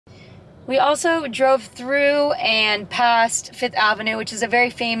We also drove through and past Fifth Avenue, which is a very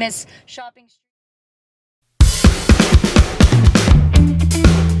famous shopping street.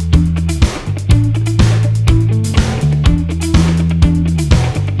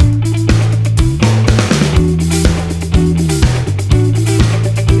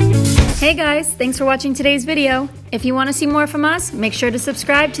 Hey guys, thanks for watching today's video. If you want to see more from us, make sure to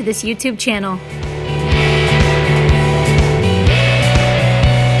subscribe to this YouTube channel.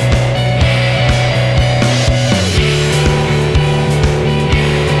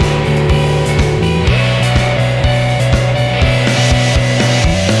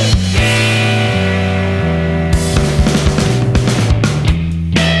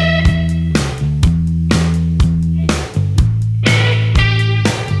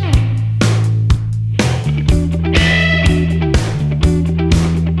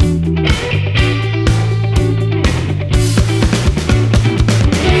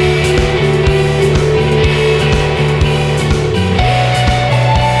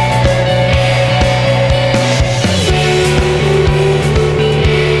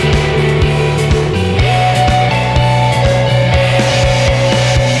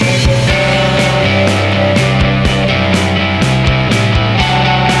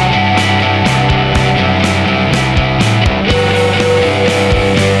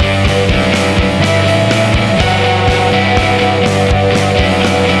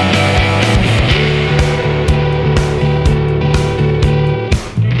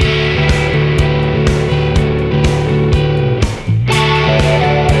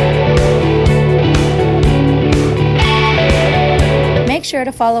 Make sure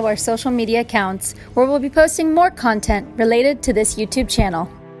to follow our social media accounts, where we'll be posting more content related to this YouTube channel.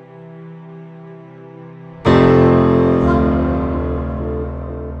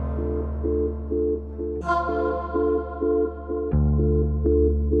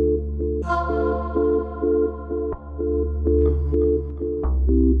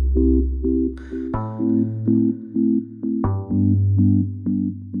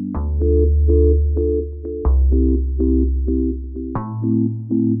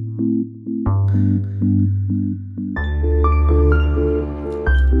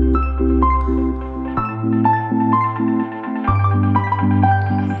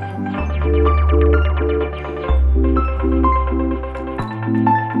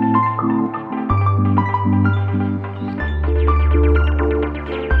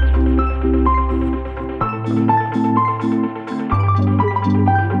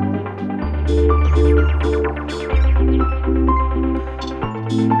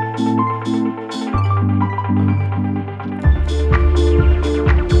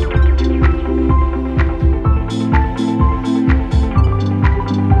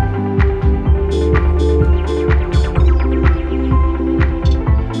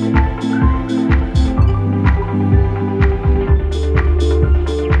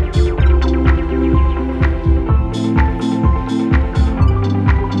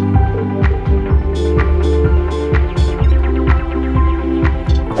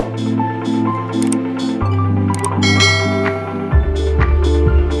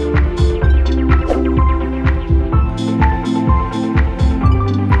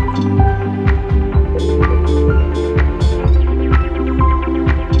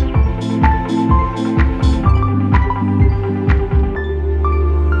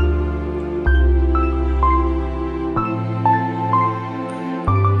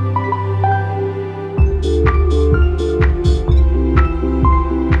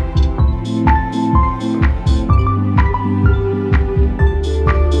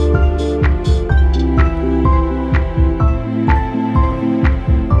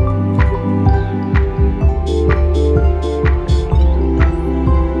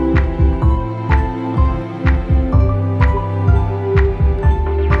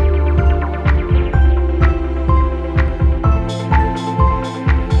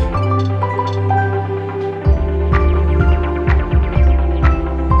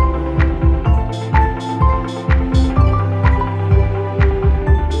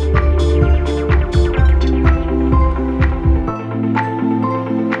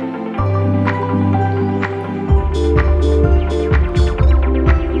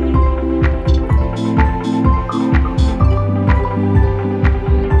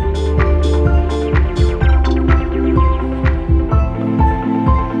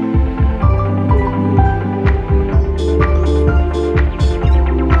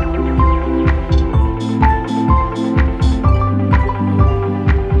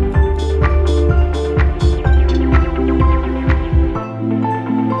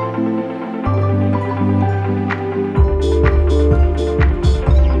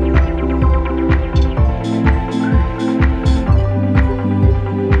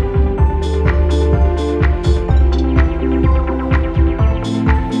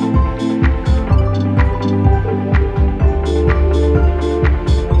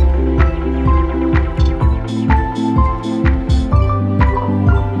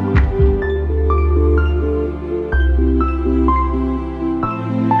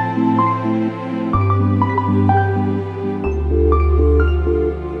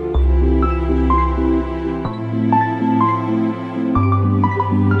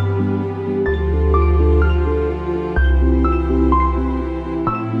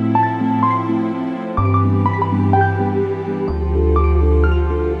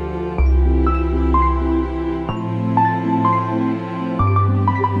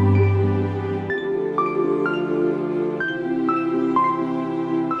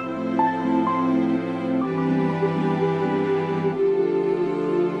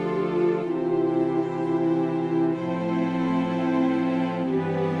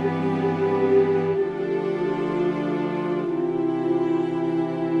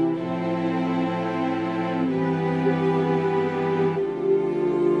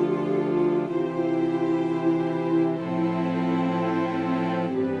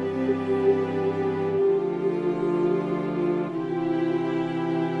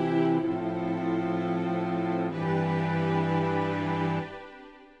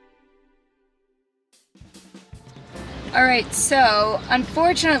 Alright, so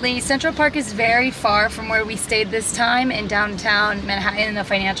unfortunately Central Park is very far from where we stayed this time in downtown Manhattan in the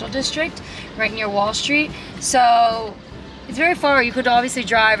financial district, right near Wall Street. So it's very far. You could obviously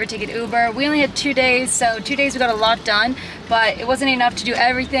drive or take an Uber. We only had 2 days, so 2 days we got a lot done, but it wasn't enough to do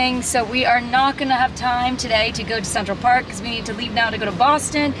everything, so we are not going to have time today to go to Central Park because we need to leave now to go to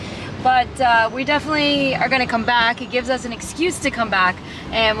Boston. But we definitely are going to come back. It gives us an excuse to come back,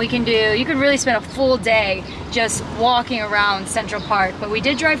 and you could really spend a full day just walking around Central Park. But we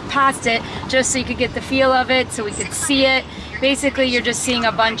did drive past it just so you could get the feel of it, so we could see it. Basically, you're just seeing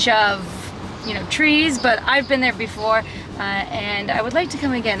a bunch of, trees, but I've been there before, and I would like to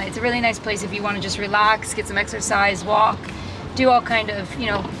come again. It's a really nice place if you want to just relax, get some exercise, walk, do all kind of,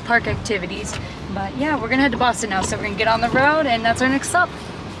 park activities. But yeah, we're gonna head to Boston now, so we're gonna get on the road, and that's our next stop.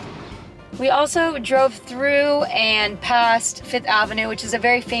 We also drove through and past Fifth Avenue, which is a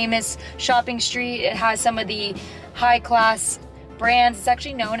very famous shopping street. It has some of the high-class brands. It's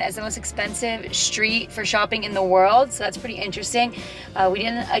actually known as the most expensive street for shopping in the world, so that's pretty interesting. We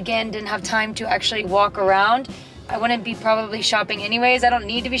didn't have time to actually walk around. I wouldn't be probably shopping anyways. I don't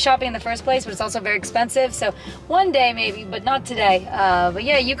need to be shopping in the first place, but it's also very expensive. So one day maybe, but not today. But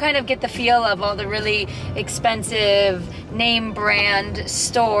yeah, you kind of get the feel of all the really expensive name brand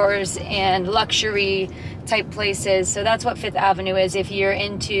stores and luxury type places. So that's what Fifth Avenue is. If you're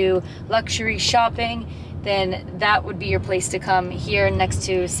into luxury shopping, then that would be your place to come here next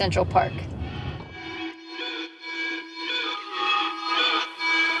to Central Park.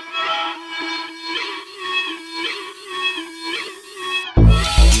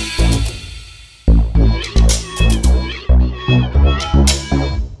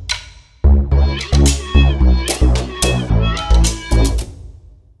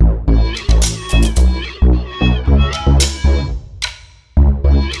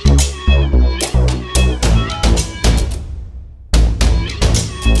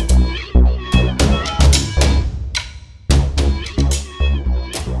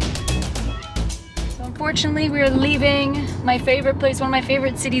 Unfortunately, we're leaving my favorite place, one of my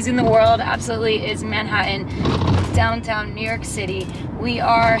favorite cities in the world, absolutely, is Manhattan, downtown New York City. We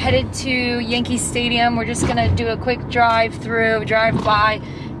are headed to Yankee Stadium. We're just gonna do a quick drive by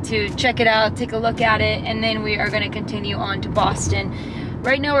to check it out, take a look at it, and then we are gonna continue on to Boston.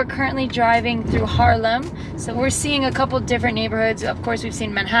 Right now we're currently driving through Harlem, so we're seeing a couple different neighborhoods. Of course, we've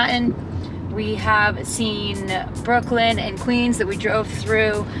seen Manhattan, we have seen Brooklyn and Queens that we drove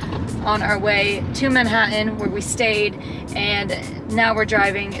through on our way to Manhattan where we stayed, and now we're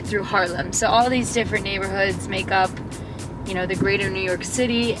driving through Harlem. So all these different neighborhoods make up, the greater New York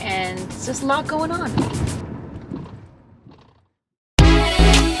City, and it's just a lot going on.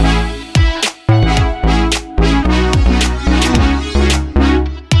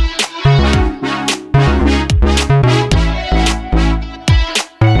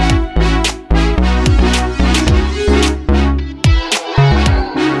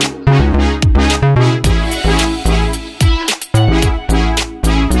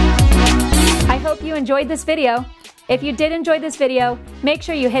 Enjoyed this video. If you did enjoy this video, make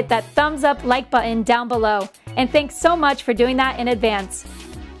sure you hit that thumbs up like button down below, and thanks so much for doing that in advance.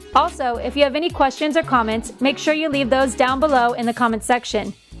 Also, if you have any questions or comments, make sure you leave those down below in the comment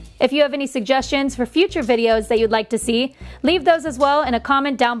section. If you have any suggestions for future videos that you'd like to see, leave those as well in a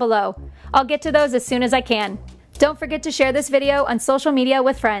comment down below. I'll get to those as soon as I can. Don't forget to share this video on social media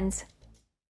with friends.